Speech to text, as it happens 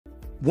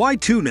Why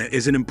tuna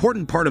is an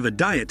important part of a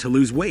diet to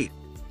lose weight.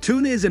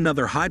 Tuna is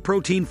another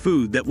high-protein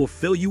food that will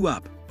fill you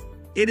up.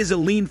 It is a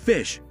lean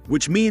fish,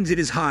 which means it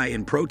is high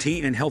in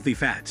protein and healthy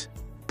fats.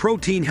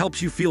 Protein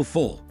helps you feel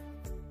full.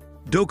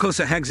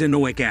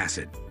 Docosahexaenoic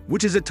acid,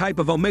 which is a type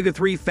of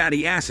omega-3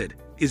 fatty acid,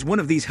 is one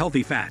of these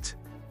healthy fats.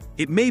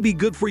 It may be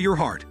good for your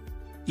heart.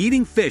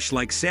 Eating fish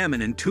like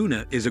salmon and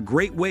tuna is a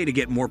great way to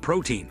get more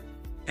protein,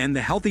 and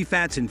the healthy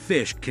fats in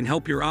fish can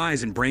help your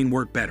eyes and brain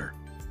work better.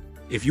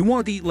 If you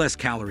want to eat less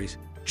calories,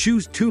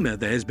 choose tuna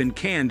that has been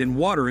canned in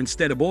water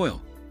instead of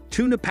oil.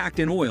 Tuna packed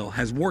in oil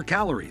has more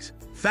calories,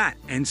 fat,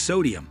 and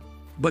sodium,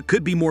 but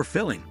could be more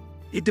filling.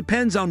 It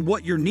depends on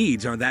what your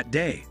needs are that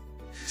day.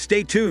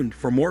 Stay tuned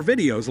for more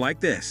videos like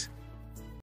this.